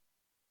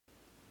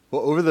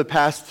Well, over the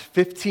past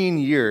 15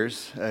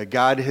 years,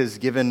 God has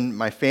given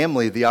my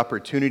family the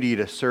opportunity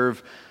to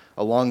serve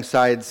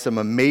alongside some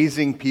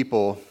amazing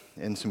people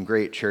in some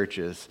great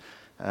churches.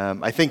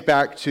 I think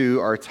back to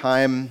our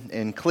time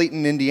in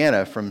Clayton,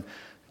 Indiana from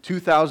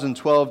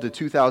 2012 to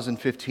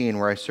 2015,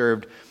 where I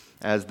served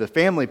as the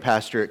family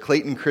pastor at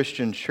Clayton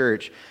Christian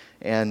Church.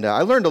 And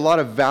I learned a lot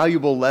of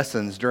valuable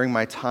lessons during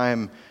my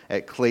time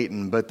at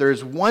Clayton. But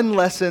there's one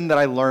lesson that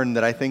I learned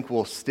that I think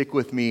will stick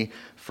with me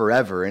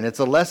forever. And it's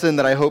a lesson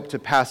that I hope to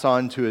pass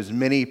on to as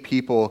many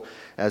people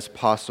as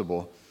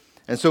possible.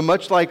 And so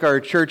much like our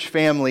church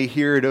family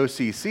here at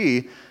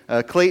OCC,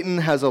 Clayton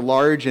has a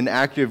large and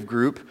active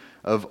group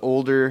of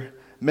older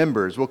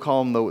members. We'll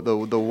call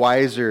them the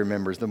wiser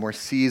members, the more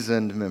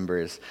seasoned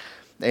members.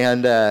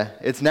 And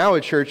it's now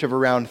a church of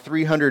around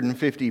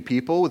 350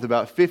 people, with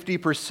about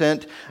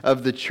 50%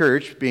 of the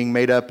church being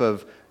made up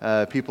of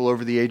people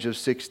over the age of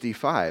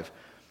 65.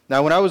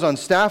 Now, when I was on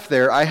staff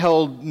there, I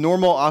held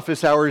normal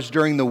office hours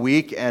during the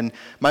week, and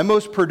my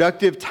most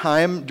productive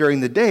time during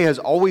the day has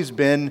always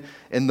been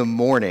in the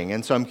morning.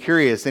 And so I'm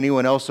curious,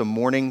 anyone else a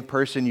morning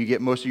person? You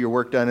get most of your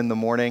work done in the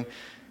morning?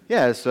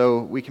 Yeah, so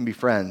we can be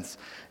friends.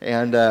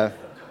 And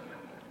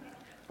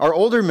our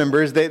older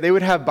members, they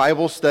would have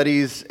Bible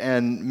studies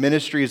and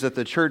ministries at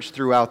the church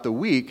throughout the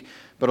week,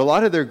 but a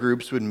lot of their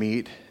groups would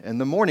meet in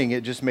the morning.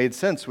 It just made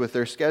sense with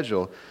their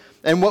schedule.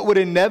 And what would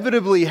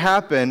inevitably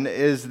happen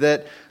is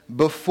that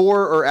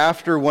before or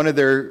after one of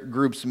their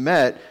groups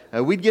met,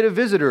 we'd get a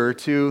visitor or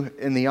two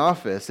in the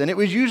office. And it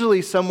was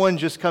usually someone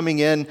just coming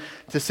in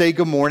to say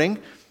good morning.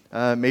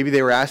 Maybe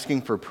they were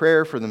asking for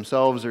prayer for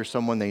themselves or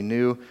someone they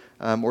knew,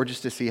 or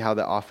just to see how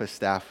the office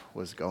staff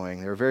was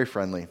going. They were very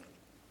friendly.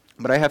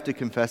 But I have to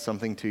confess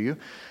something to you,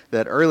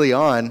 that early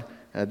on,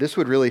 this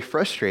would really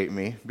frustrate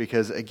me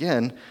because,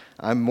 again,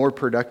 I'm more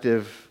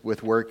productive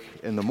with work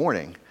in the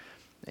morning.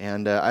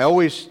 And I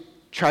always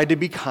tried to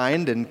be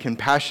kind and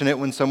compassionate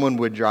when someone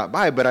would drop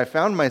by, but I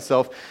found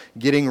myself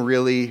getting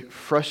really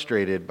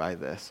frustrated by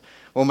this.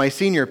 Well, my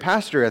senior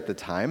pastor at the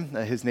time,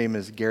 his name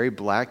is Gary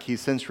Black,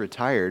 he's since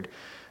retired,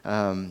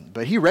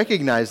 but he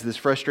recognized this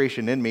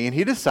frustration in me, and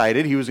he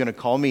decided he was going to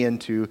call me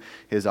into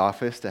his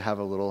office to have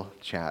a little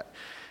chat.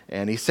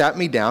 And he sat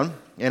me down,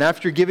 and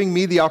after giving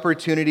me the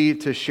opportunity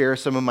to share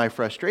some of my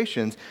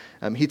frustrations,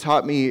 he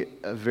taught me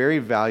a very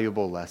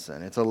valuable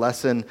lesson. It's a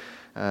lesson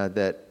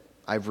that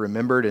I've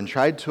remembered and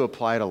tried to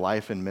apply to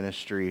life and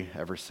ministry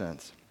ever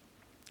since.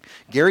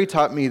 Gary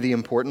taught me the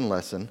important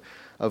lesson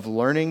of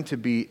learning to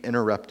be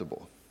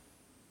interruptible,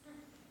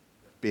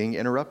 being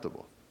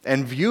interruptible,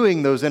 and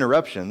viewing those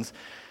interruptions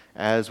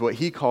as what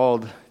he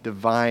called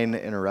divine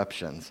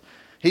interruptions.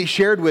 He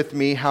shared with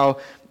me how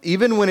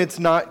even when it's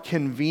not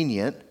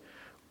convenient,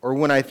 or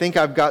when I think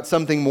I've got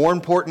something more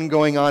important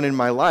going on in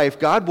my life,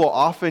 God will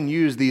often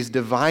use these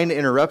divine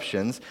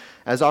interruptions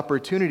as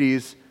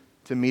opportunities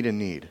to meet a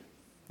need,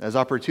 as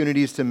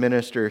opportunities to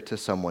minister to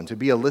someone, to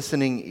be a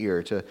listening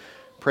ear, to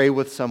pray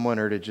with someone,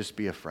 or to just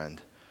be a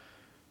friend.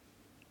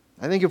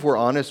 I think if we're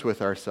honest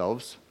with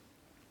ourselves,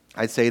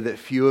 I'd say that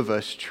few of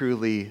us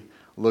truly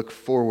look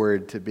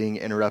forward to being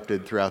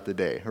interrupted throughout the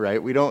day,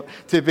 right? We don't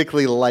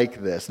typically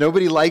like this.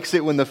 Nobody likes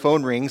it when the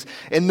phone rings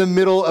in the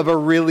middle of a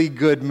really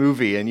good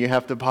movie and you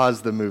have to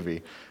pause the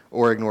movie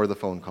or ignore the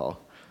phone call.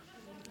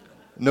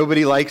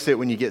 Nobody likes it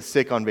when you get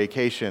sick on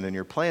vacation and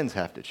your plans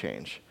have to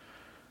change,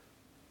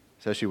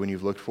 especially when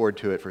you've looked forward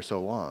to it for so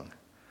long.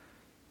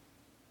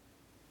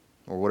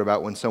 Or what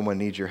about when someone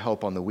needs your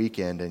help on the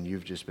weekend and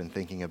you've just been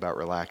thinking about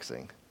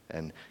relaxing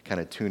and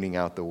kind of tuning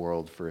out the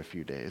world for a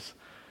few days?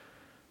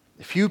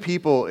 Few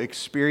people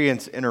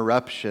experience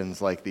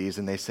interruptions like these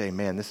and they say,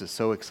 man, this is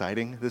so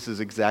exciting. This is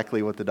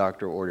exactly what the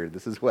doctor ordered.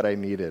 This is what I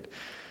needed.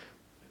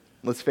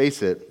 Let's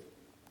face it,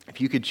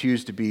 if you could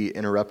choose to be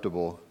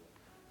interruptible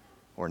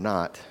or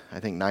not,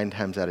 I think 9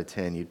 times out of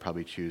 10, you'd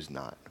probably choose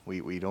not.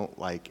 We don't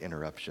like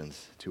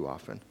interruptions too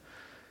often.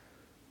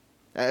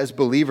 As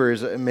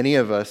believers, many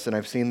of us, and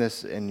I've seen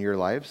this in your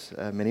lives,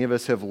 many of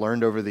us have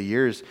learned over the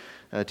years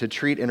to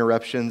treat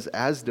interruptions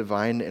as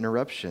divine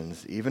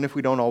interruptions, even if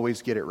we don't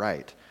always get it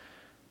right.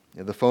 You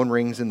know, the phone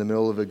rings in the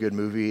middle of a good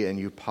movie and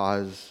you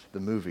pause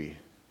the movie.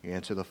 You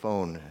answer the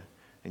phone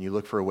and you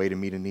look for a way to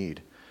meet a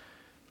need.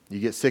 You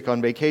get sick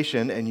on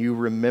vacation and you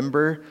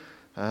remember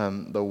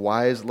the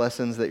wise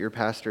lessons that your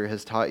pastor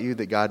has taught you,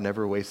 that God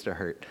never wastes a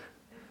hurt,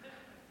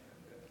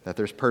 that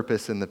there's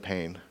purpose in the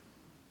pain.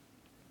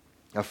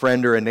 A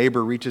friend or a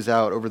neighbor reaches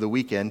out over the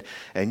weekend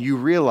and you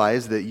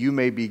realize that you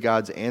may be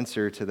God's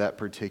answer to that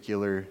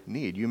particular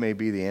need. You may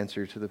be the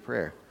answer to the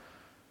prayer.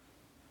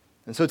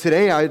 And so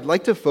today I'd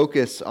like to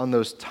focus on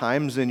those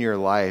times in your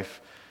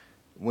life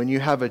when you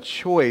have a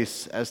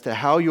choice as to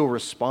how you'll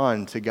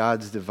respond to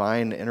God's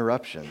divine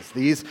interruptions.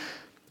 These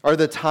are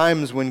the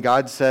times when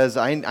God says,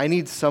 I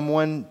need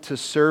someone to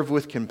serve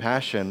with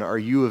compassion. Are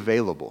you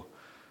available?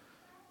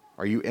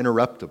 Are you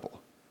interruptible?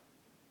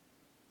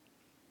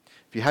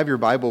 If you have your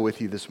Bible with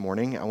you this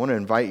morning, I want to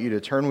invite you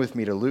to turn with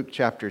me to Luke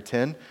chapter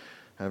 10,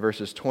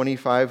 verses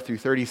 25 through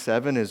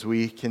 37 as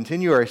we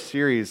continue our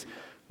series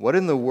what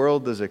in the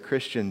world does a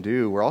Christian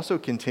do? We're also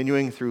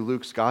continuing through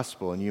Luke's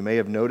gospel, and you may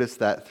have noticed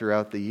that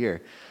throughout the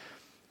year.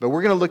 But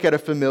we're going to look at a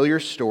familiar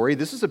story.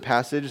 This is a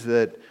passage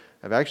that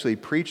I've actually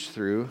preached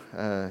through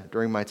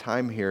during my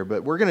time here,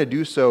 but we're going to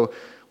do so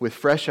with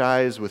fresh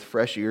eyes, with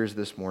fresh ears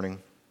this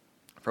morning,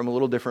 from a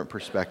little different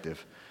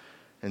perspective.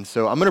 And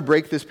so I'm going to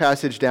break this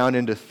passage down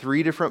into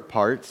 3 different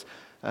parts.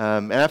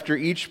 And after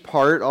each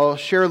part, I'll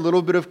share a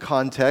little bit of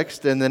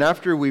context, and then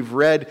after we've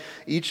read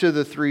each of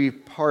the 3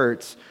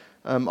 parts,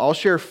 I'll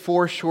share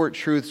 4 short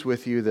truths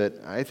with you that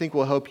I think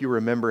will help you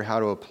remember how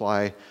to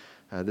apply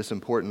this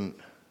important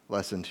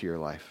lesson to your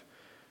life.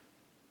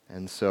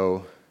 And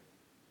so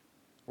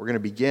we're going to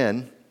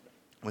begin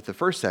with the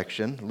first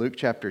section, Luke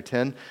chapter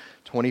 10,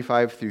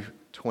 25 through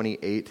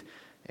 28.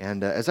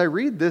 And as I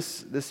read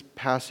this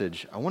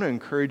passage, I want to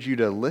encourage you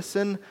to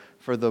listen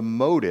for the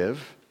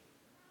motive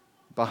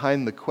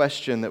behind the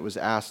question that was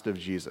asked of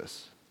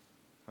Jesus.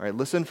 All right,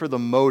 listen for the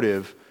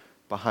motive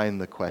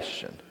behind the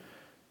question.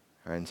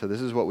 All right, and so this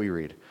is what we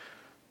read.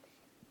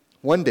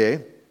 One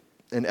day,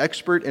 an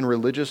expert in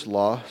religious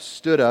law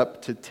stood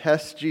up to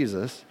test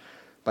Jesus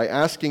by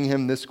asking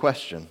him this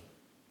question: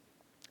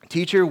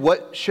 "Teacher,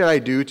 what should I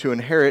do to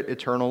inherit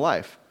eternal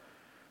life?"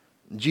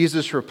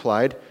 Jesus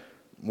replied,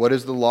 "What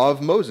does the law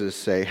of Moses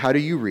say? How do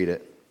you read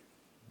it?"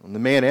 And the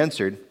man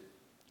answered,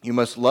 "You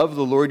must love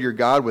the Lord your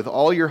God with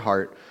all your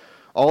heart,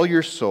 all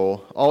your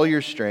soul, all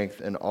your strength,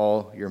 and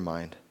all your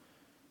mind.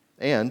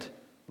 And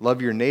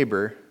love your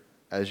neighbor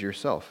as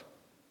yourself."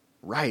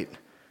 "Right,"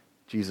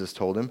 Jesus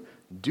told him.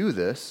 "Do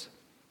this,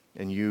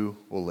 and you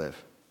will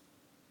live."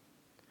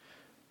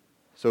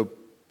 So,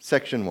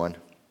 section 1,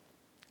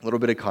 a little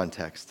bit of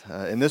context.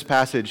 In this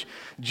passage,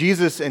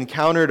 Jesus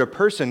encountered a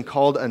person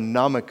called a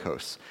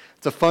nomikos.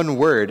 It's a fun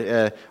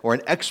word, or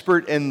an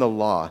expert in the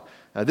law.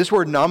 This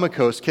word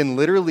nomikos can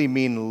literally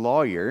mean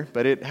lawyer,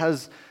 but it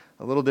has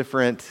a little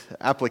different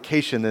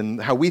application than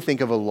how we think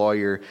of a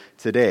lawyer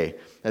today.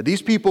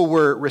 These people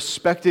were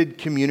respected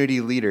community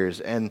leaders,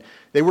 and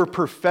they were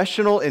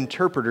professional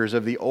interpreters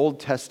of the Old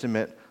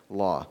Testament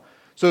law.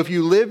 So if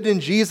you lived in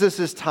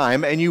Jesus'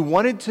 time and you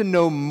wanted to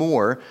know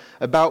more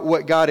about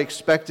what God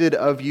expected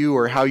of you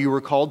or how you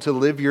were called to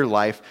live your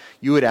life,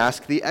 you would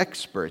ask the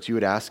experts. You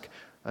would ask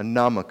a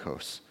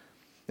nomikos.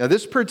 Now,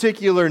 this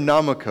particular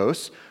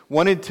nomikos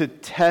wanted to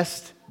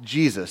test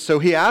Jesus. So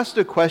he asked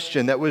a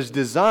question that was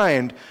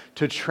designed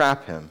to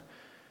trap him.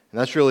 And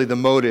that's really the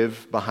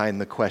motive behind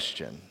the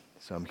question.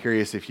 So I'm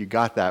curious if you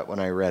got that when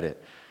I read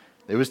it.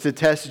 It was to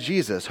test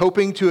Jesus,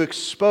 hoping to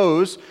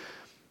expose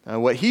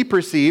what he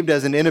perceived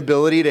as an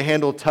inability to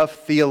handle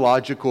tough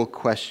theological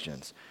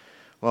questions.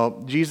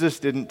 Well, Jesus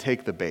didn't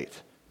take the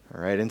bait.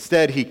 All right.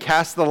 Instead, he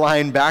cast the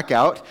line back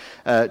out,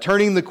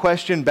 turning the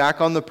question back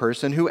on the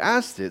person who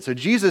asked it. So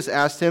Jesus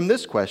asked him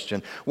this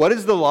question: "What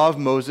does the law of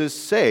Moses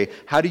say?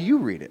 How do you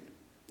read it?"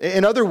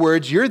 In other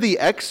words, you're the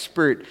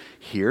expert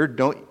here.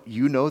 Don't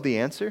you know the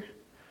answer?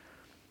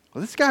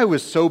 Well, this guy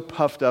was so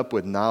puffed up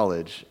with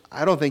knowledge,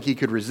 I don't think he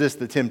could resist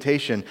the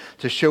temptation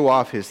to show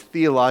off his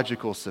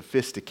theological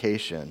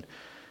sophistication.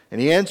 And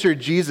he answered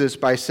Jesus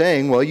by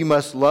saying, well, you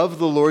must love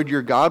the Lord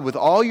your God with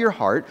all your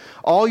heart,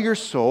 all your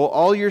soul,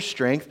 all your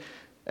strength,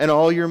 and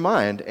all your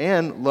mind,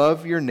 and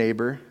love your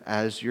neighbor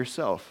as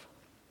yourself.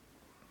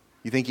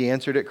 You think he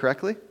answered it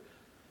correctly?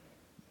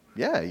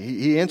 Yeah,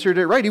 he answered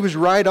it right. He was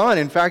right on.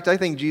 In fact, I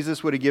think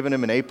Jesus would have given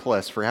him an A+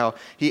 for how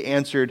he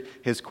answered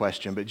his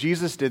question. But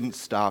Jesus didn't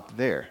stop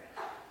there.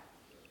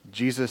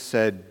 Jesus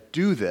said,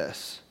 do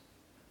this,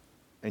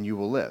 and you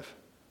will live.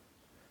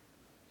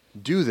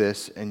 Do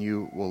this, and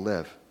you will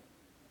live.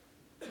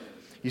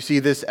 You see,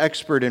 this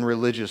expert in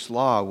religious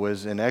law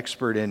was an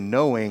expert in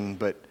knowing,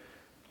 but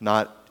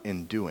not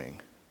in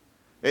doing.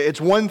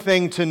 It's one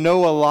thing to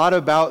know a lot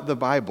about the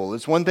Bible.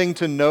 It's one thing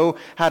to know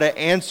how to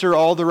answer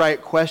all the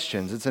right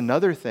questions. It's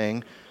another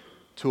thing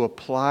to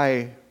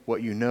apply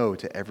what you know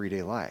to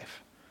everyday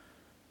life.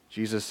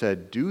 Jesus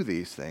said, do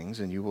these things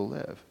and you will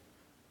live.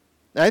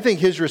 And I think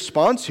his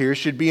response here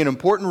should be an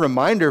important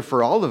reminder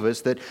for all of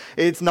us that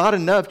it's not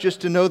enough just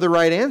to know the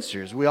right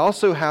answers. We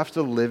also have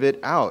to live it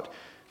out.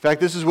 In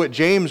fact, this is what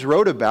James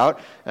wrote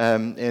about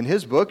in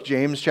his book,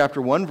 James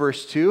chapter 1,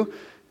 verse 2.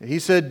 He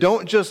said,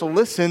 don't just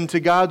listen to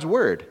God's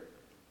word.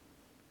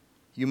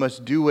 You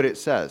must do what it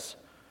says.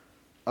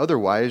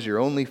 Otherwise, you're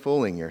only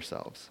fooling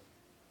yourselves.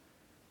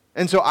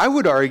 And so I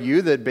would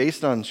argue that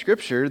based on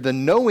Scripture, the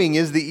knowing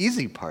is the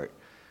easy part.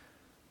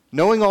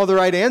 Knowing all the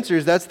right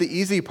answers, that's the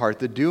easy part.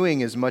 The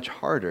doing is much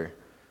harder.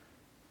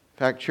 In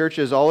fact,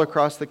 churches all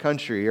across the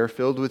country are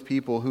filled with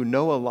people who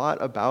know a lot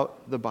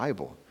about the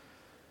Bible.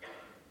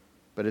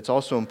 But it's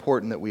also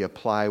important that we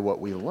apply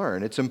what we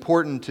learn. It's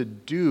important to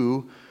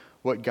do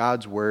what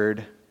God's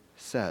word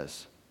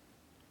says.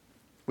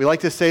 We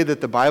like to say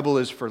that the Bible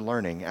is for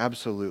learning,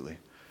 absolutely.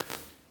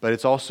 But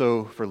it's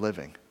also for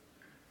living.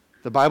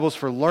 The Bible's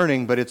for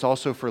learning, but it's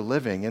also for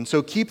living. And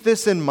so keep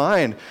this in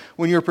mind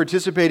when you're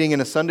participating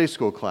in a Sunday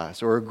school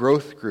class or a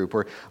growth group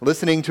or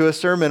listening to a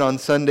sermon on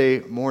Sunday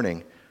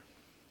morning.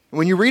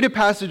 When you read a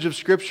passage of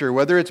Scripture,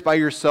 whether it's by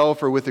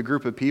yourself or with a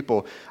group of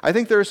people, I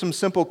think there are some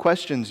simple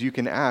questions you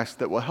can ask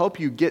that will help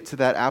you get to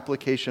that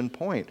application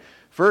point.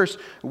 First,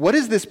 what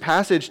does this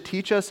passage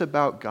teach us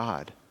about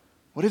God?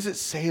 What does it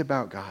say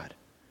about God?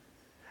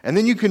 And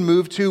then you can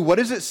move to, what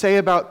does it say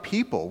about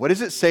people? What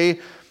does it say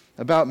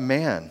about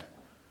man?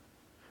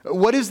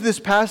 What does this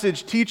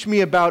passage teach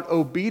me about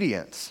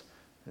obedience?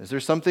 Is there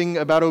something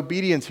about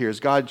obedience here? Is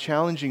God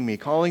challenging me,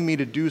 calling me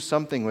to do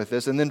something with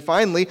this? And then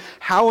finally,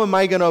 how am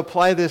I going to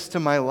apply this to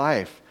my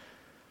life?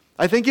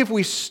 I think if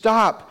we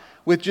stop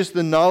with just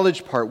the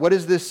knowledge part, what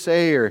does this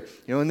say? Or,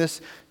 in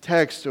this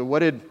text, what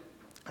did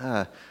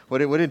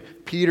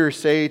Peter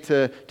say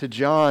to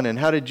John? And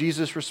how did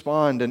Jesus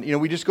respond?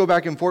 And, we just go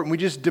back and forth and we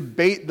just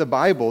debate the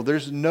Bible.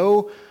 There's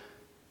no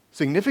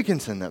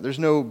significance in that. There's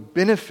no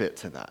benefit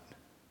to that.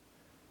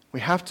 We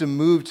have to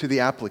move to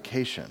the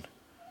application.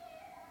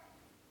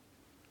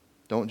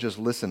 Don't just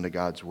listen to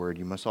God's word.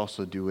 You must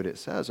also do what it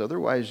says.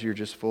 Otherwise, you're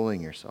just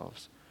fooling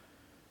yourselves.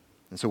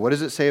 And so what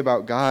does it say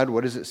about God?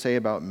 What does it say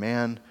about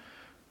man?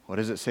 What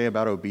does it say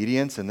about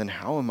obedience? And then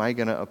how am I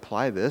going to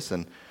apply this?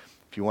 And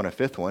if you want a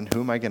fifth one,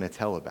 who am I going to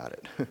tell about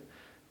it?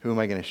 Who am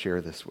I going to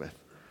share this with?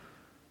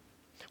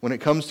 When it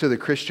comes to the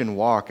Christian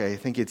walk, I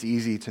think it's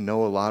easy to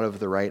know a lot of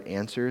the right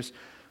answers,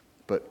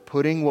 but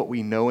putting what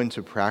we know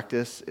into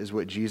practice is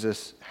what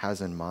Jesus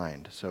has in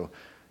mind. So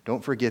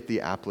don't forget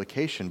the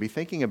application. Be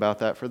thinking about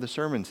that for the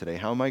sermon today.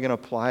 How am I going to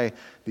apply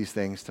these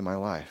things to my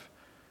life?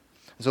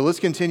 So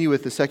let's continue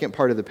with the second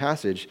part of the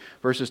passage,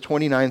 verses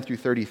 29 through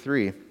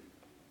 33.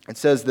 It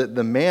says that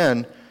the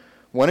man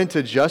wanted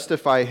to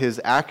justify his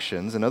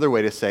actions. Another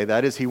way to say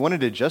that is he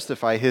wanted to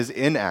justify his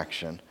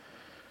inaction.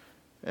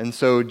 And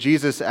so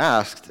Jesus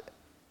asked,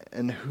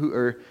 and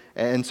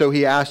so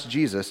he asked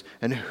Jesus,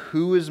 and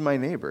who is my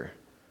neighbor?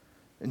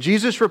 And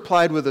Jesus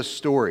replied with a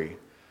story.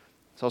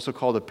 It's also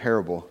called a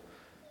parable.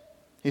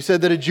 He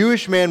said that a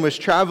Jewish man was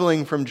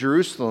traveling from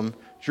Jerusalem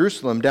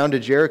down to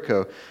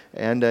Jericho,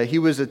 and he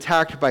was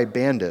attacked by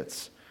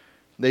bandits.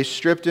 They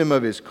stripped him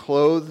of his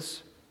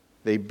clothes,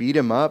 they beat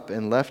him up,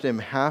 and left him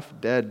half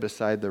dead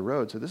beside the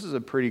road. So this is a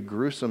pretty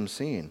gruesome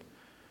scene.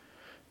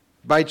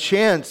 By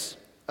chance,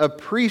 a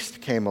priest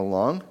came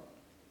along.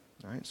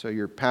 All right, so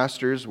your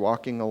pastor's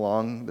walking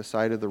along the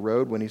side of the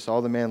road. When he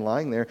saw the man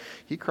lying there,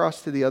 he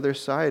crossed to the other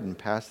side and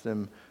passed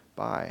him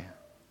by.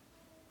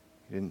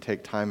 He didn't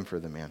take time for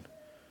the man.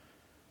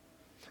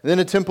 Then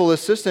a temple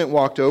assistant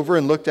walked over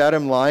and looked at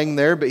him lying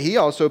there, but he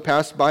also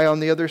passed by on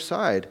the other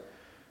side.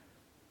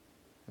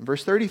 And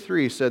verse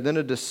 33 said, then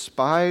a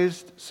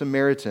despised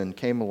Samaritan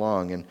came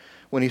along, and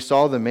when he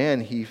saw the man,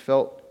 he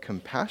felt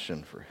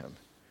compassion for him.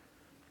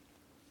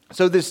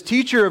 So this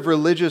teacher of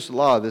religious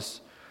law,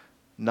 this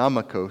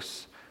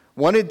Namakos,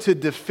 wanted to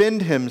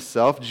defend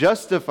himself,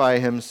 justify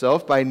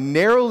himself by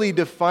narrowly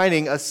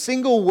defining a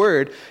single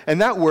word,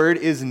 and that word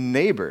is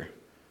neighbor.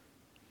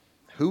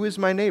 Who is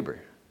my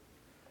neighbor?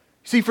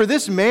 See, for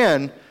this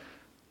man,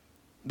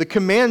 the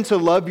command to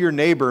love your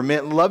neighbor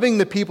meant loving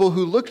the people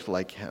who looked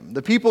like him,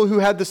 the people who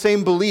had the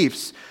same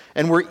beliefs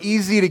and were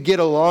easy to get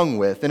along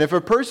with. And if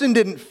a person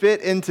didn't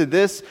fit into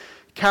this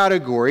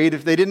category,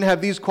 if they didn't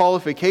have these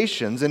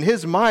qualifications, in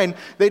his mind,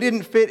 they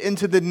didn't fit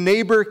into the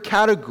neighbor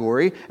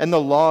category, and the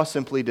law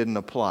simply didn't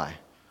apply.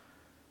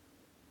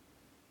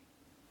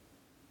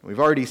 We've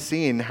already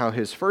seen how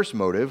his first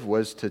motive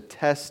was to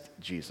test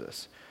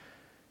Jesus.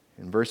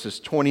 In verses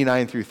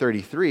 29 through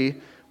 33,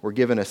 we're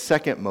given a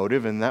second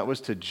motive, and that was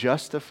to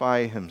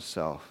justify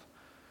himself.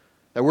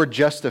 That word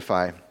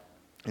justify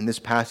in this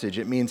passage,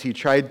 it means he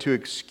tried to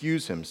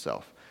excuse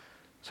himself.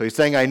 So he's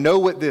saying, I know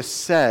what this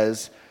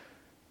says,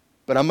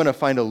 but I'm going to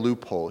find a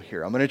loophole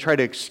here. I'm going to try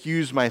to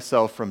excuse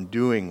myself from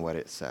doing what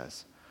it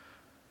says.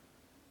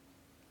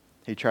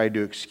 He tried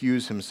to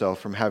excuse himself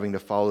from having to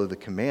follow the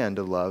command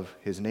to love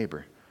his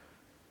neighbor.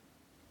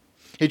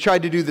 He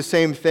tried to do the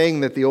same thing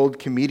that the old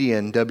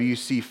comedian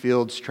W.C.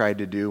 Fields tried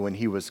to do when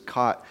he was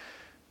caught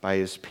by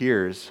his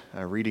peers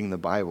reading the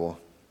Bible.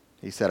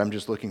 He said, I'm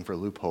just looking for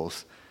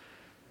loopholes.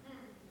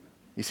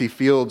 You see,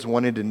 Fields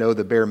wanted to know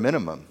the bare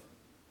minimum.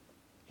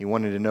 He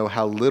wanted to know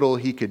how little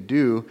he could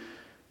do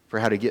for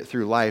how to get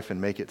through life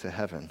and make it to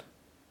heaven.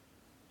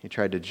 He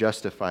tried to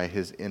justify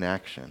his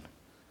inaction.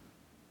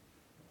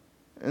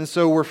 And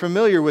so we're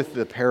familiar with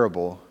the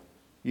parable.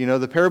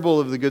 The parable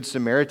of the Good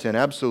Samaritan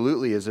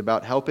absolutely is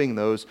about helping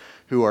those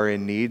who are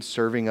in need,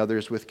 serving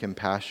others with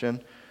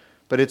compassion.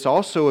 But it's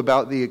also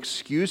about the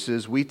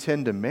excuses we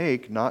tend to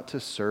make not to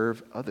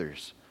serve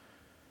others.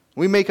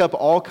 We make up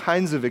all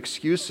kinds of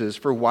excuses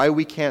for why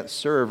we can't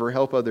serve or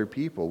help other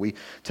people. We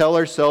tell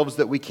ourselves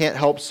that we can't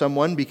help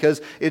someone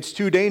because it's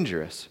too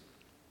dangerous.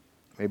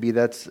 Maybe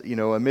that's,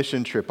 a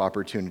mission trip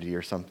opportunity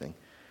or something.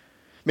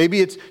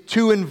 Maybe it's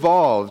too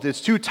involved,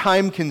 it's too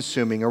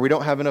time-consuming, or we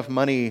don't have enough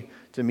money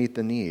to meet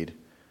the need.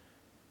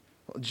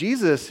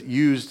 Jesus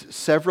used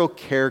several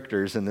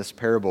characters in this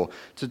parable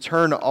to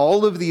turn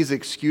all of these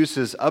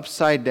excuses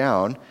upside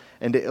down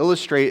and to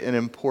illustrate an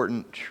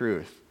important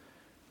truth.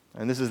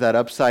 And this is that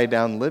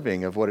upside-down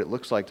living of what it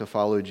looks like to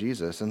follow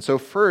Jesus. And so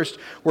first,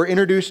 we're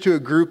introduced to a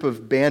group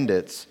of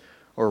bandits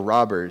or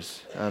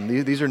robbers.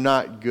 These are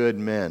not good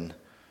men.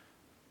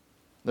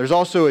 There's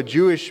also a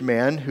Jewish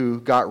man who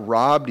got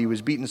robbed. He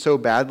was beaten so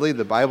badly,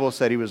 the Bible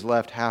said he was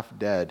left half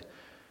dead.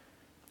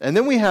 And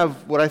then we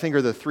have what I think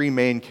are the three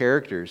main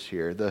characters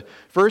here. The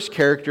first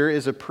character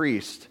is a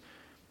priest.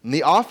 And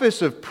the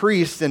office of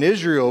priest in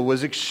Israel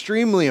was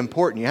extremely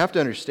important. You have to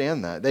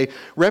understand that. They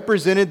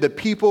represented the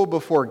people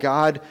before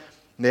God.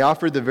 And they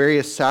offered the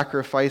various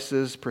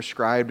sacrifices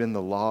prescribed in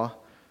the law.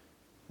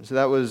 And so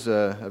that was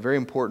a very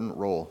important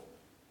role.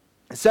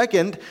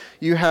 Second,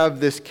 you have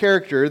this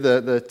character,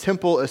 the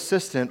temple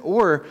assistant,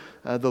 or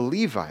the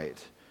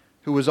Levite,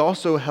 who was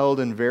also held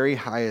in very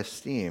high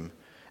esteem.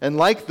 And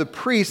like the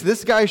priest,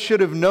 this guy should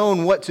have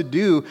known what to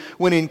do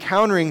when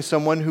encountering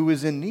someone who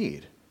was in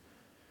need.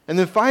 And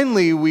then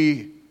finally,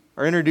 we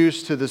are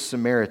introduced to the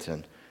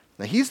Samaritan.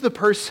 Now, he's the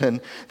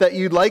person that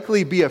you'd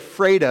likely be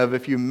afraid of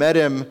if you met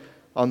him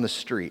on the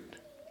street.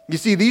 You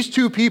see, these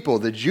two people,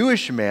 the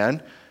Jewish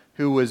man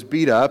who was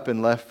beat up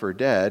and left for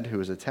dead, who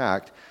was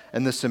attacked,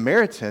 and the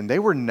Samaritan, they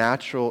were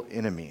natural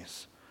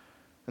enemies.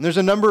 And there's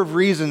a number of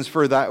reasons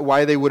for that,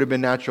 why they would have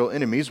been natural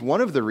enemies.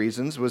 One of the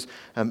reasons was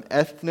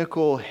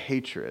ethnical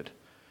hatred.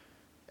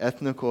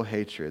 Ethnical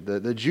hatred.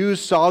 The Jews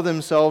saw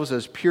themselves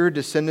as pure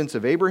descendants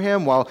of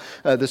Abraham, while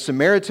the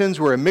Samaritans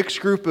were a mixed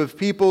group of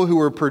people who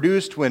were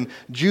produced when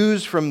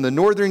Jews from the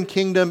northern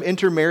kingdom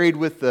intermarried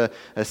with the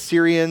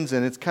Assyrians,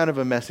 and it's kind of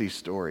a messy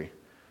story.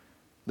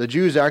 The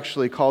Jews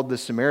actually called the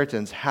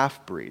Samaritans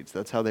half-breeds.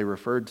 That's how they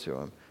referred to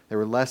them. They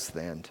were less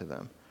than to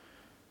them.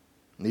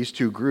 And these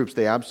two groups,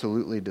 they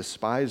absolutely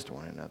despised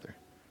one another.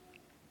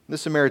 The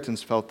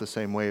Samaritans felt the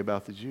same way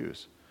about the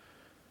Jews.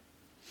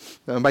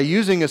 By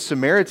using a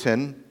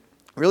Samaritan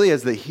really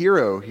as the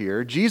hero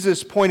here,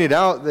 Jesus pointed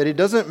out that it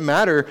doesn't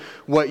matter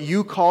what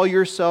you call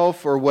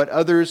yourself or what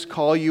others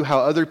call you, how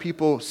other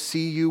people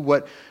see you.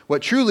 What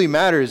truly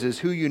matters is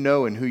who you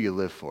know and who you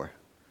live for.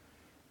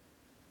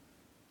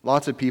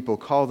 Lots of people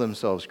call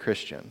themselves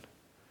Christian,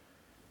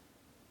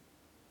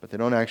 but they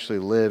don't actually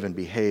live and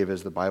behave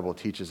as the Bible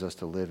teaches us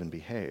to live and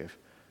behave.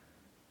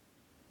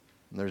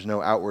 And there's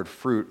no outward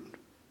fruit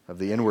of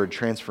the inward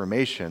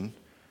transformation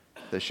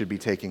that should be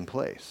taking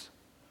place.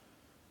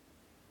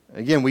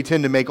 Again, we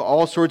tend to make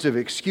all sorts of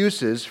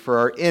excuses for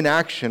our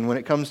inaction when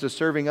it comes to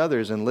serving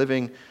others and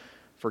living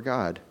for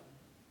God.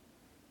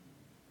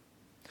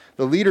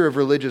 The leader of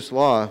religious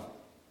law,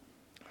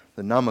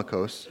 the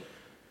Namakos,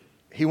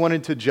 he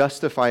wanted to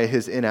justify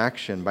his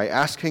inaction by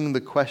asking the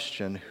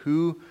question,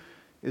 who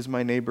is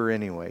my neighbor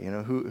anyway?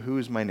 Who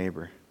is my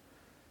neighbor?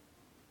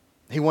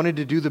 He wanted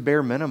to do the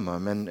bare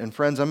minimum. And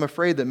friends, I'm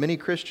afraid that many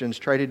Christians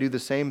try to do the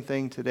same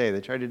thing today.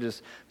 They try to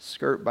just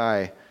skirt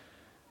by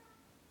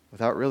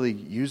without really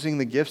using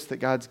the gifts that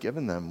God's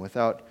given them,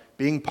 without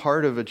being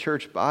part of a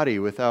church body,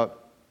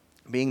 without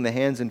being the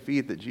hands and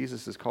feet that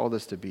Jesus has called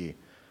us to be.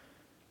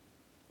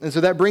 And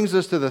so that brings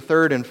us to the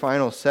third and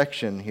final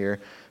section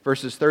here,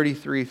 verses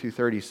 33 through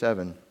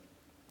 37.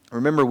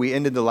 Remember, we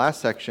ended the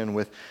last section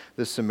with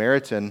the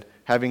Samaritan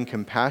having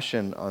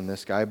compassion on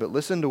this guy, but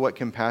listen to what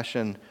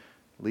compassion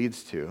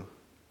leads to.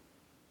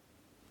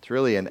 It's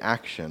really an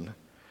action. It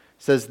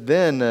says,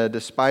 then a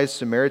despised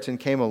Samaritan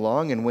came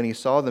along, and when he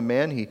saw the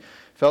man, he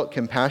felt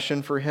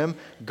compassion for him.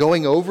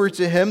 Going over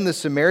to him, the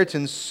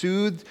Samaritan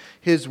soothed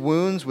his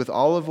wounds with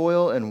olive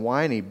oil and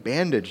wine. He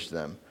bandaged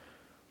them.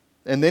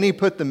 And then he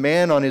put the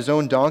man on his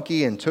own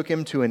donkey and took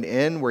him to an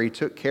inn where he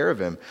took care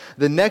of him.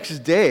 The next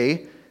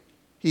day,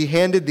 he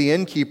handed the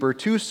innkeeper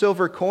 2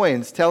 silver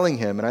coins, telling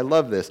him, and I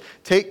love this,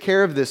 take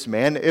care of this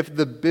man. If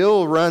the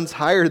bill runs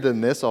higher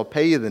than this, I'll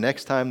pay you the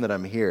next time that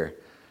I'm here.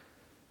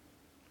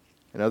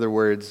 In other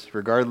words,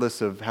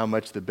 regardless of how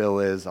much the bill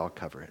is, I'll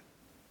cover it.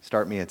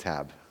 Start me a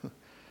tab.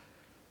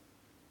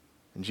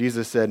 And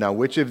Jesus said, now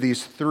which of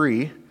these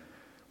 3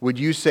 would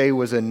you say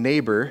was a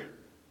neighbor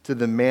to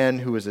the man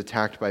who was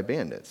attacked by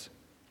bandits?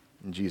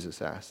 And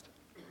Jesus asked.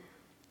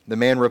 The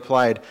man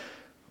replied,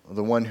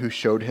 the one who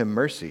showed him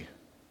mercy.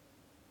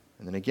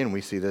 And then again,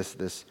 we see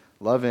this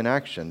love in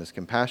action, this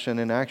compassion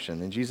in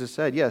action. And Jesus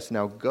said, yes,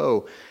 now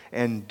go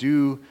and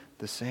do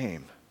the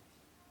same.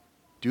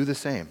 Do the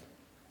same.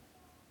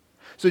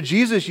 So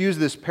Jesus used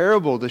this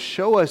parable to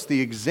show us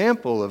the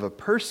example of a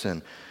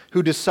person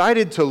who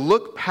decided to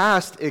look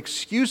past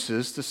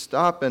excuses to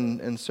stop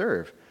and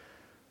serve.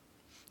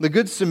 The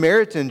Good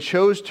Samaritan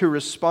chose to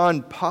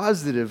respond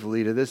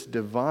positively to this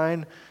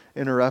divine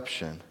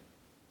interruption.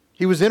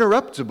 He was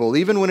interruptible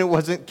even when it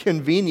wasn't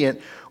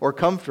convenient or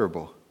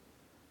comfortable.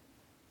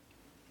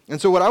 And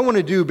so what I want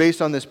to do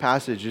based on this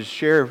passage is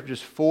share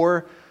just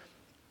 4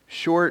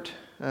 short,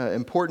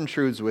 important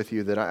truths with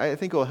you that I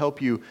think will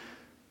help you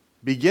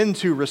begin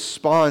to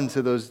respond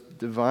to those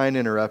divine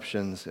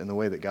interruptions in the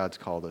way that God's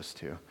called us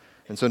to.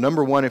 And so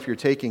number 1, if you're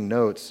taking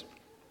notes,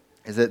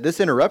 is that this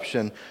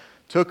interruption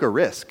took a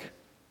risk.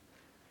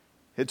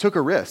 It took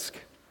a risk.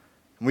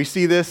 And we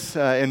see this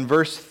in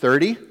verse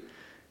 30. It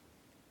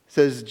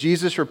says,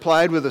 Jesus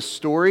replied with a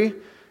story.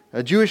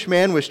 A Jewish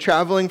man was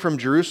traveling from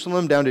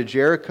Jerusalem down to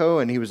Jericho,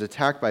 and he was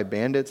attacked by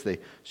bandits. They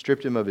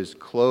stripped him of his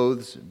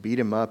clothes, beat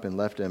him up, and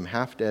left him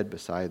half dead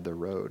beside the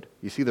road.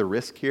 You see the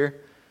risk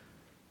here?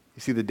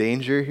 You see the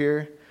danger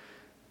here?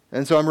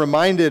 And so I'm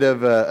reminded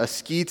of a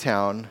ski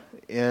town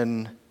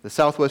in the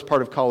southwest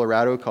part of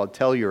Colorado called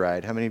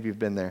Telluride. How many of you have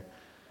been there?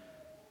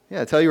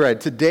 Yeah,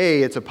 Telluride.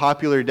 Today, it's a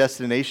popular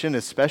destination,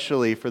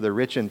 especially for the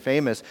rich and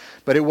famous,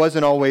 but it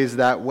wasn't always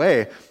that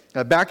way.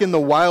 Back in the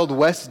Wild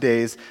West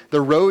days, the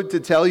road to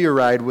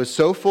Telluride was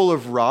so full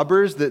of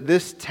robbers that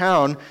this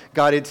town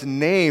got its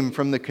name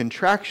from the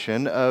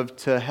contraction of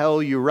 "to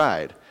hell you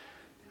ride."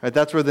 Right,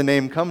 that's where the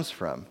name comes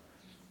from.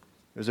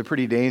 It was a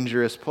pretty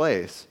dangerous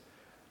place.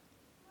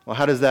 Well,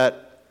 how does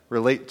that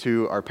relate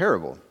to our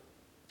parable?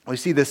 We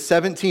see this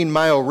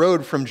 17-mile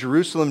road from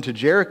Jerusalem to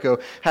Jericho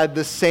had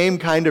the same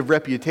kind of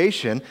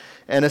reputation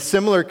and a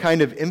similar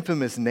kind of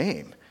infamous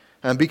name.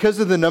 Because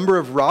of the number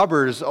of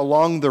robbers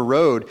along the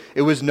road,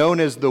 it was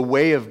known as the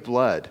Way of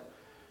Blood.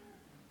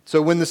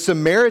 So when the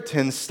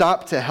Samaritan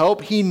stopped to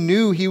help, he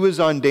knew he was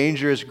on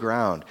dangerous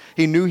ground.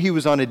 He knew he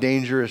was on a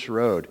dangerous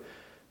road.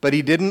 But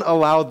he didn't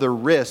allow the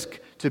risk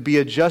to be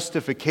a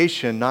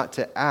justification not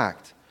to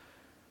act.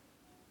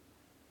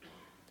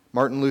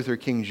 Martin Luther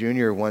King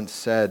Jr. once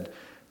said,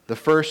 the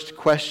first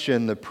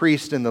question the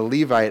priest and the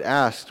Levite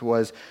asked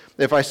was,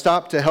 "If I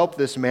stop to help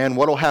this man,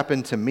 what will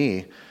happen to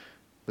me?"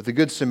 But the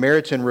Good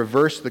Samaritan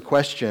reversed the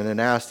question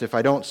and asked, "If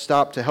I don't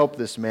stop to help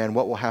this man,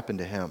 what will happen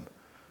to him?"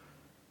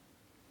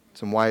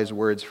 Some wise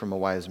words from a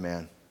wise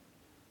man.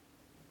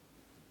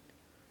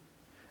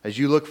 As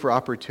you look for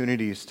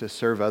opportunities to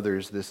serve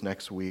others this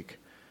next week,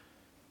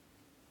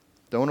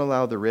 don't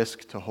allow the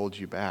risk to hold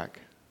you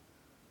back.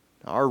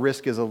 Our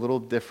risk is a little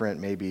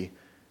different maybe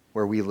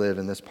where we live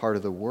in this part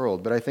of the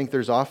world, but I think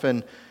there's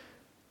often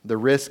the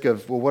risk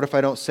of, well, what if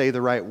I don't say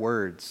the right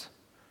words?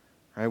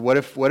 Right? What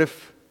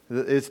if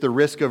it's the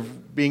risk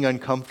of being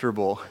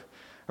uncomfortable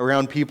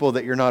around people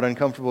that you're not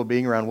uncomfortable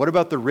being around? What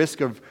about the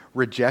risk of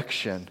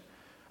rejection?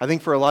 I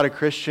think for a lot of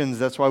Christians,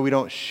 that's why we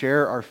don't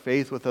share our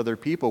faith with other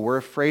people. We're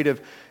afraid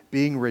of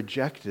being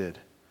rejected.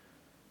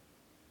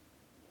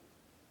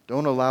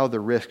 Don't allow the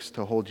risks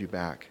to hold you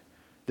back.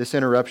 This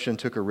interruption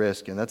took a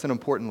risk, and that's an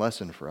important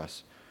lesson for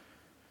us.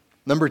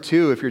 Number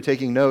 2, if you're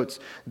taking notes,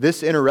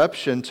 this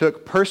interruption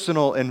took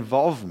personal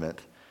involvement.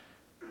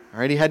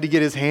 All right, he had to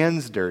get his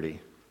hands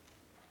dirty.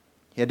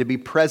 He had to be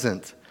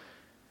present.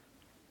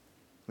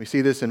 We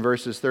see this in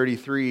verses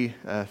 33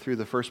 through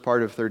the first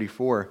part of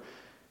 34.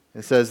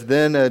 It says,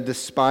 "Then a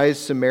despised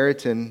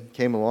Samaritan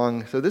came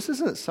along." So this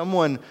isn't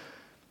someone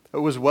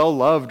who was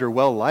well-loved or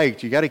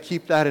well-liked. You got to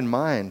keep that in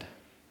mind.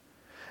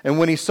 "And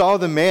when he saw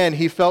the man,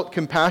 he felt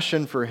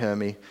compassion for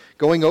him.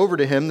 Going over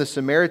to him, the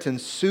Samaritan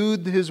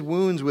soothed his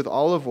wounds with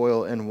olive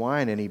oil and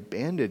wine, and he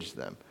bandaged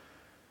them."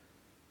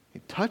 He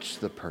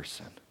touched the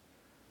person.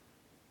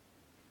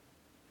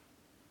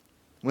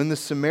 When the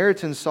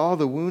Samaritan saw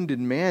the wounded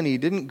man, he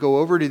didn't go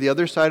over to the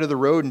other side of the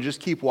road and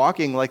just keep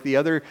walking like the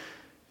other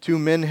 2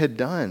 men had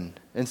done.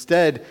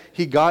 Instead,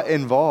 he got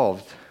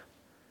involved.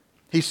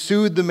 He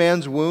soothed the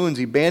man's wounds,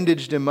 he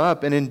bandaged him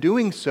up, and in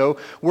doing so,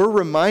 we're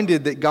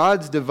reminded that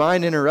God's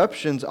divine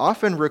interruptions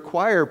often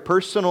require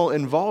personal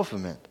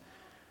involvement.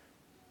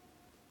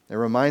 It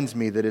reminds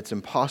me that it's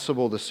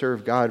impossible to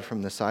serve God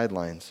from the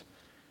sidelines.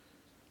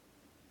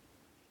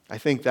 I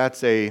think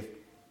that's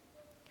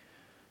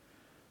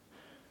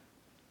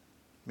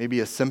maybe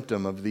a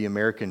symptom of the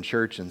American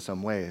church in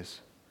some ways.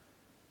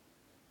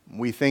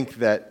 We think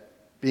that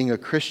being a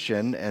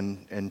Christian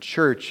and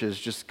church is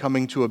just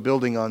coming to a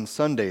building on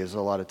Sundays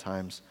a lot of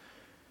times.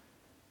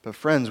 But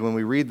friends, when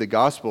we read the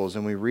Gospels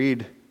and we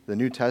read the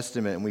New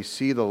Testament and we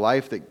see the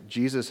life that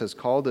Jesus has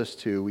called us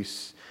to,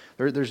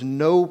 there's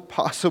no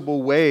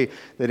possible way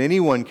that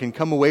anyone can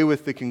come away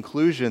with the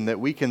conclusion that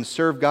we can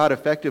serve God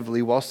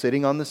effectively while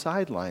sitting on the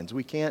sidelines.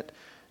 We can't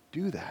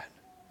do that.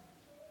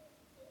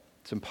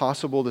 It's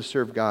impossible to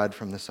serve God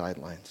from the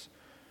sidelines.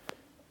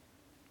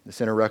 This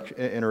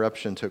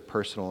interruption took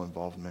personal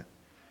involvement.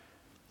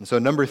 And so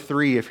number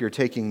 3, if you're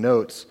taking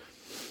notes,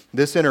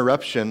 this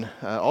interruption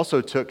also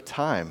took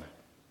time.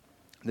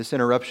 This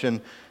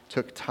interruption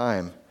took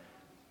time.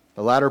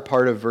 The latter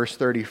part of verse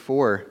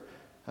 34,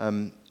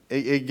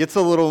 it gets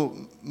a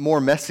little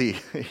more messy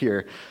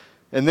here.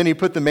 "And then he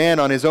put the man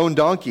on his own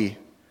donkey.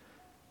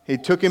 He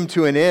took him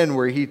to an inn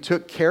where he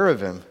took care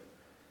of him."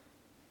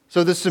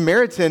 So the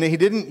Samaritan, he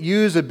didn't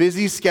use a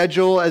busy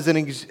schedule as an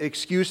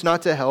excuse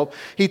not to help.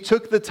 He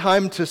took the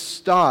time to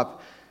stop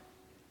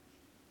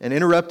and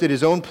interrupted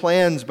his own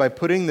plans by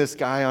putting this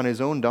guy on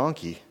his own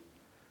donkey.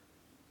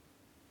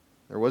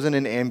 There wasn't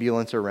an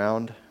ambulance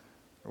around.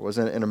 There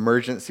wasn't an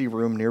emergency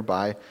room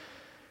nearby.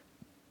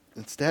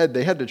 Instead,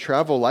 they had to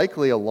travel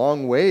likely a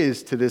long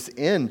ways to this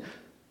inn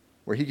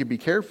where he could be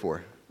cared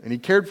for. And he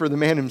cared for the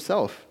man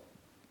himself.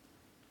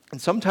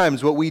 And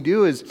sometimes what we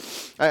do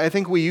is, I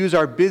think we use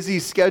our busy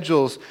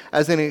schedules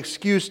as an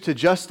excuse to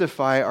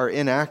justify our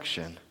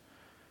inaction.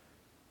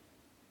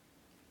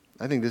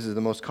 I think this is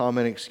the most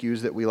common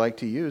excuse that we like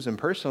to use, and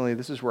personally,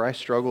 this is where I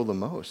struggle the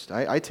most.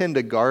 I tend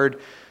to guard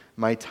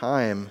my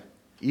time,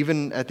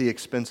 even at the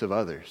expense of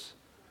others.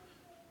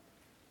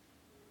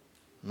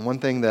 And one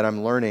thing that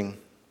I'm learning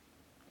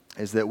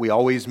is that we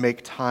always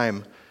make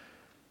time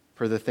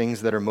for the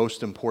things that are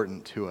most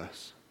important to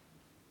us.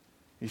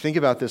 You think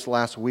about this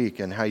last week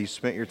and how you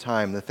spent your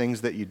time, the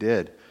things that you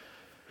did.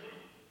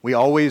 We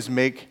always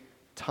make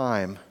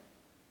time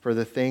for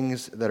the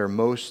things that are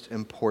most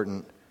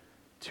important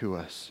to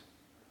us.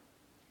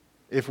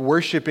 If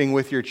worshiping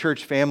with your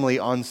church family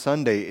on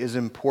Sunday is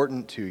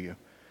important to you,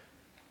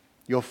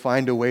 you'll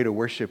find a way to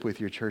worship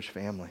with your church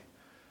family.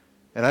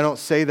 And I don't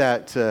say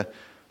that to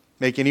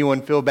make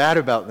anyone feel bad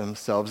about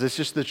themselves. It's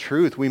just the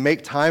truth. We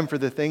make time for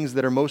the things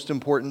that are most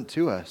important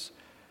to us.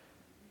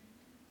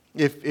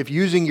 If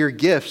using your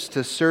gifts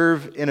to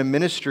serve in a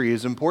ministry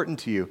is important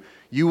to you,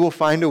 you will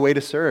find a way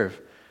to serve.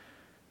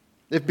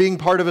 If being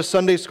part of a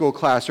Sunday school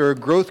class or a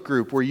growth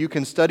group where you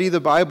can study the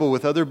Bible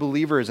with other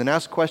believers and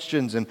ask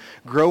questions and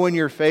grow in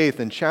your faith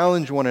and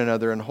challenge one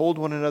another and hold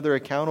one another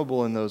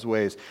accountable in those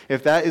ways,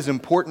 if that is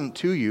important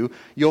to you,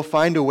 you'll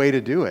find a way to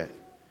do it.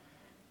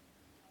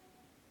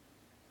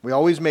 We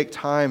always make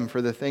time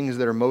for the things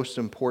that are most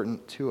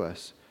important to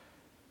us.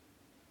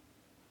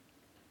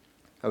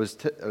 I was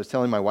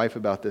telling my wife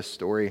about this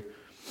story.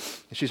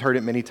 She's heard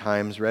it many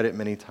times, read it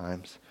many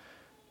times.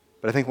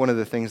 But I think one of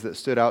the things that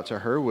stood out to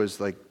her was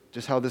like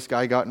just how this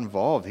guy got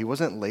involved. He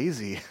wasn't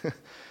lazy.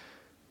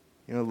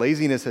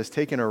 Laziness has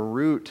taken a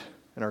root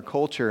in our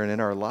culture and in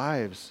our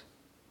lives.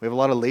 We have a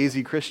lot of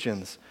lazy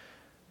Christians.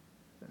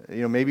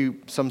 Maybe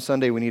some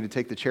Sunday we need to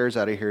take the chairs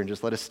out of here and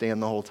just let us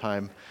stand the whole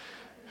time.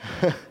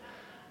 I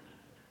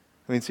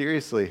mean,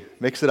 seriously,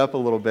 mix it up a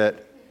little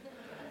bit.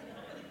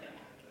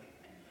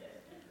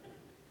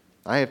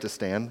 I have to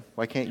stand.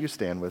 Why can't you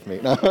stand with me?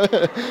 No.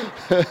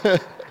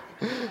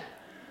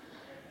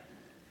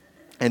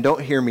 And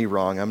don't hear me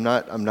wrong. I'm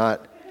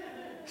not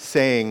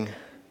saying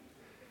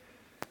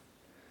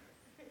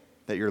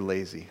that you're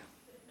lazy.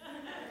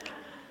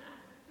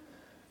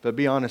 But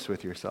be honest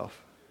with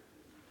yourself.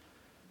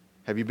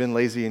 Have you been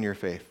lazy in your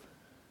faith?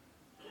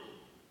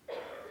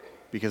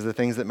 Because the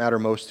things that matter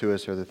most to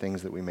us are the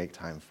things that we make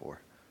time for.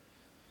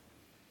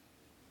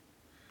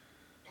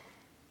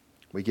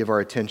 We give our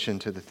attention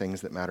to the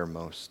things that matter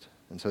most.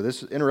 And so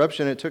this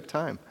interruption, it took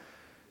time.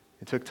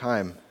 It took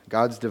time.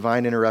 God's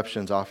divine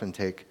interruptions often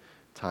take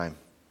time.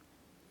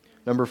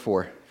 Number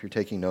 4, if you're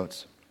taking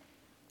notes,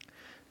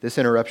 this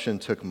interruption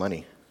took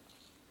money.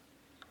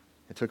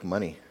 It took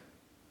money.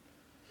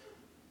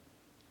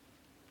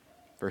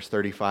 Verse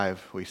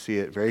 35, we see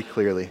it very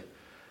clearly.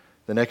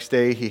 The next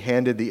day he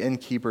handed the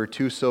innkeeper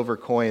 2 silver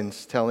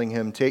coins, telling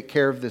him, "Take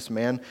care of this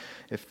man.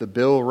 If the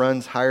bill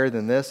runs higher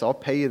than this, I'll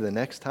pay you the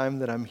next time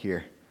that I'm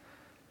here."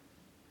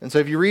 And so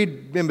if you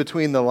read in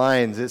between the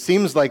lines, it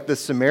seems like the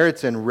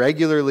Samaritan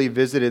regularly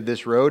visited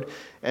this road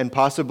and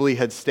possibly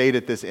had stayed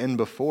at this inn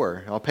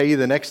before. "I'll pay you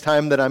the next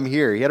time that I'm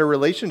here." He had a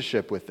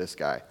relationship with this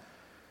guy.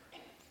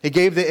 He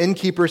gave the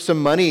innkeeper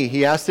some money.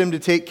 He asked him to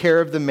take care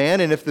of the man,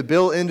 and if the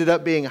bill ended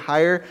up being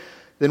higher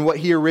than what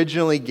he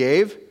originally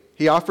gave,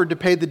 he offered to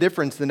pay the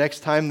difference the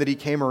next time that he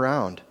came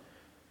around.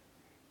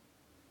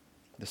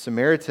 The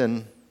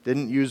Samaritan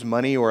didn't use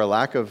money or a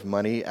lack of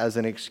money as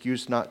an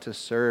excuse not to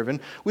serve. And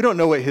we don't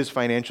know what his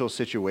financial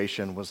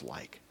situation was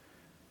like,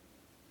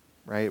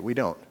 right? We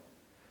don't.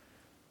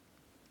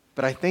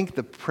 But I think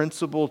the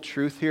principal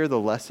truth here, the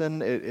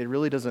lesson, it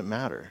really doesn't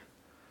matter.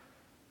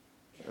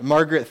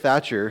 Margaret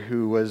Thatcher,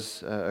 who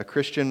was a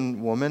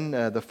Christian woman,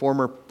 the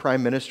former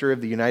Prime Minister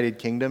of the United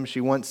Kingdom, she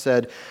once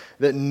said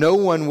that no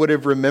one would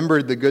have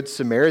remembered the Good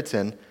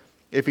Samaritan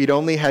if he'd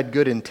only had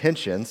good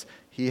intentions.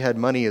 He had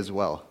money as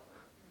well.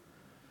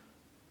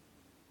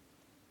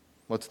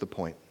 What's the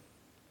point?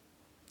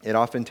 It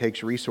often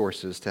takes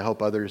resources to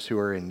help others who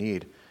are in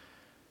need.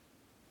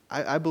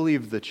 I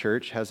believe the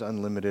church has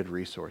unlimited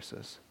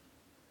resources.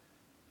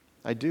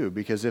 I do,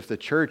 because if the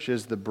church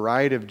is the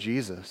bride of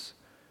Jesus,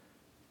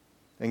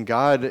 and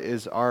God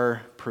is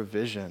our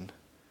provision,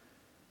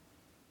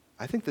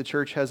 I think the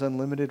church has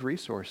unlimited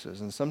resources.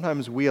 And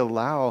sometimes we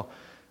allow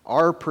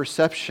our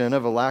perception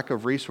of a lack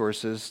of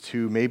resources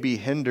to maybe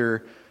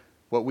hinder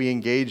what we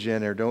engage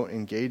in or don't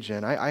engage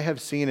in. I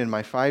have seen in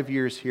my 5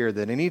 years here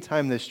that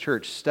anytime this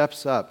church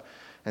steps up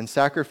and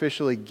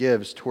sacrificially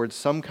gives towards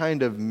some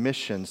kind of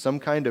mission, some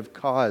kind of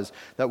cause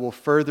that will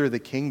further the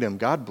kingdom,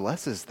 God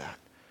blesses that.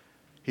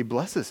 He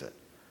blesses it.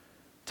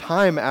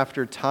 Time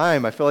after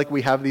time, I feel like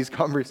we have these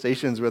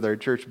conversations with our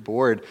church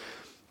board.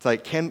 It's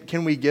like,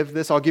 can we give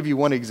this? I'll give you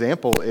one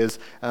example is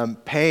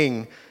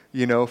paying,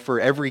 for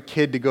every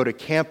kid to go to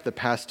camp the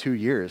past 2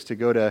 years, to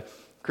go to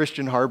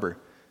Christian Harbor.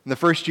 In the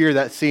first year,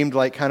 that seemed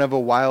like kind of a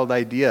wild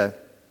idea.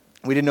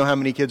 We didn't know how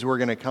many kids were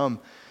going to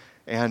come.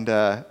 And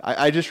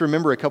I just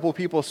remember a couple of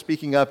people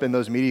speaking up in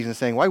those meetings and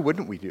saying, why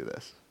wouldn't we do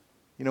this?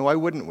 Why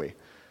wouldn't we?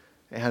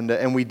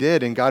 And we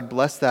did, and God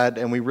blessed that,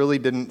 and we really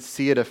didn't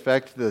see it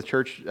affect the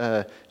church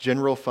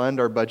general fund,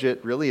 our budget,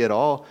 really at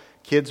all.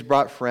 Kids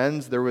brought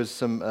friends. There was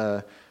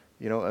some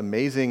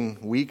amazing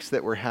weeks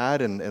that were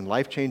had and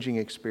life-changing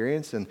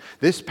experience. And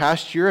this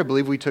past year, I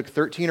believe we took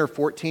 13 or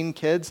 14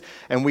 kids,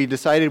 and we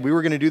decided we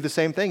were going to do the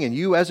same thing. And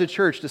you, as a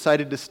church,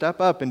 decided to step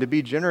up and to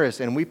be generous.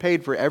 And we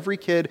paid for every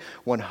kid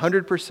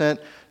 100%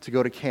 to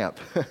go to camp.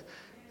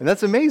 And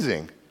that's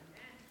amazing.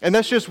 And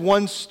that's just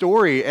one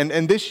story.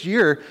 And this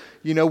year,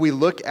 we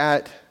look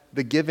at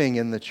the giving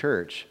in the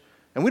church.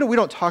 And we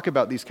don't talk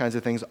about these kinds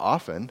of things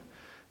often.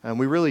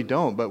 We really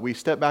don't. But we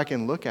step back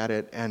and look at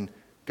it, and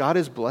God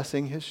is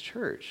blessing His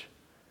church.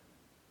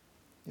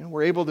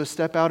 We're able to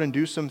step out and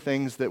do some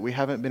things that we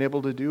haven't been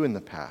able to do in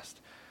the past.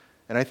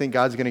 And I think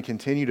God's going to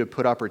continue to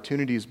put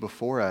opportunities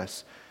before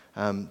us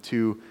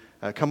to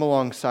come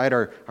alongside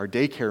our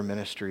daycare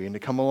ministry and to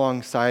come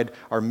alongside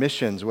our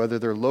missions, whether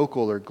they're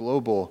local or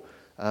global,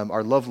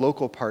 our Love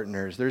Local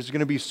partners. There's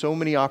going to be so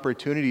many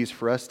opportunities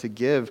for us to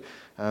give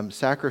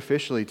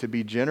sacrificially, to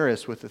be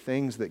generous with the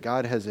things that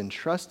God has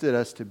entrusted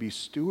us to be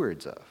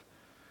stewards of.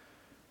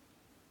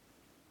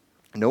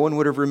 No one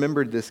would have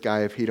remembered this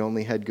guy if he'd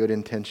only had good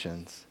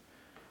intentions.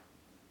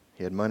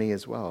 He had money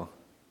as well.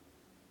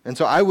 And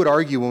so I would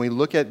argue when we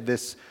look at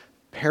this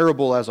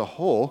parable as a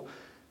whole,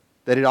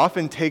 that it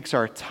often takes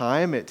our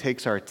time, it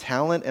takes our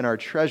talent and our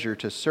treasure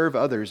to serve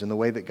others in the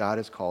way that God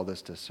has called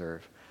us to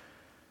serve.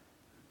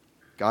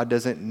 God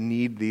doesn't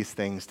need these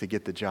things to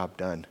get the job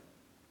done.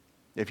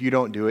 If you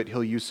don't do it,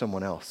 He'll use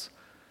someone else.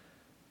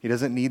 He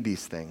doesn't need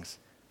these things.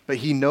 But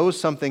He knows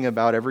something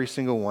about every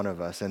single one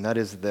of us, and that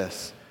is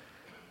this,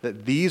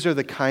 that these are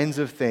the kinds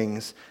of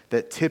things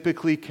that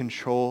typically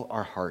control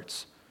our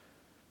hearts,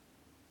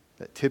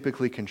 that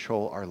typically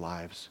control our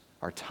lives,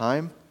 our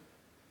time,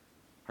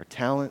 our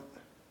talent,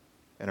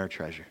 and our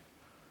treasure.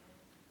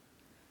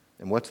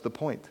 And what's the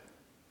point?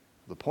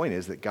 The point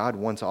is that God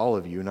wants all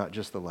of you, not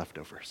just the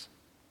leftovers.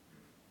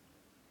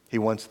 He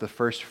wants the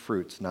first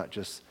fruits, not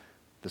just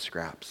the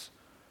scraps.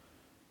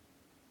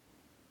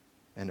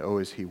 And oh,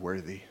 is He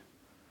worthy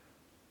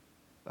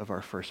of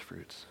our first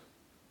fruits.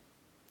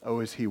 Oh,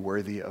 is He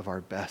worthy of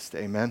our best.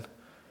 Amen?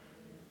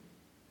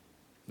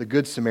 The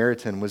Good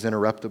Samaritan was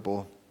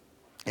interruptible.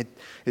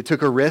 It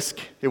took a risk.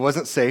 It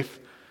wasn't safe.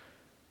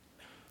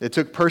 It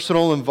took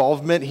personal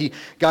involvement. He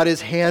got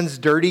his hands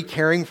dirty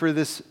caring for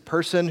this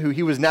person who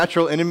he was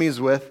natural enemies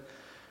with.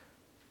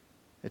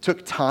 It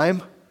took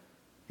time.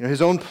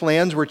 His own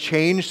plans were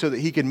changed so that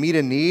he could meet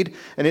a need,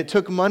 and it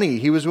took money.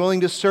 He was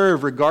willing to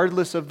serve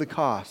regardless of the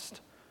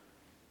cost.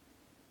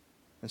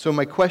 And so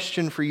my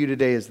question for you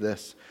today is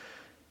this,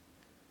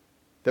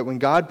 that when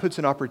God puts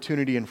an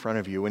opportunity in front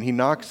of you, when He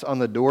knocks on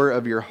the door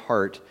of your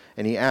heart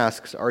and He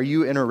asks, "Are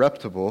you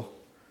interruptible?"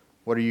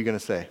 what are you going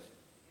to say?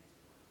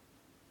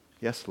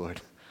 Yes, Lord.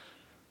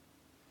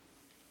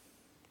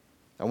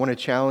 I want to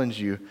challenge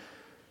you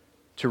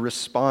to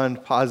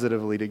respond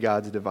positively to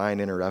God's divine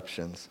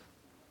interruptions.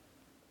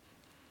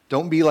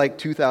 Don't be like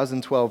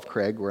 2012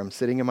 Craig, where I'm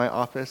sitting in my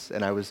office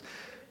and I was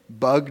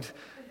bugged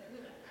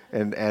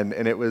and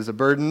it was a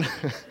burden.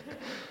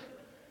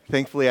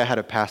 Thankfully, I had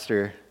a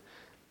pastor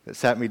that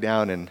sat me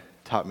down and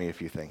taught me a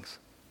few things.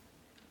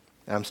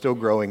 And I'm still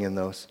growing in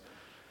those.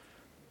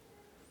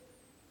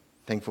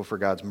 Thankful for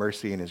God's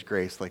mercy and His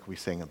grace like we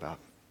sing about.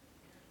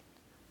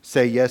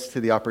 Say yes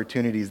to the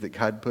opportunities that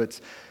God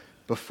puts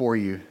before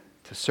you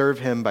to serve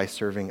Him by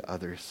serving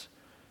others.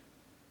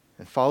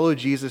 And follow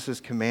Jesus'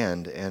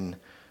 command in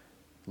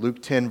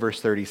Luke 10,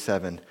 verse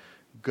 37.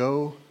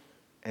 Go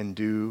and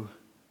do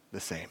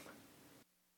the same.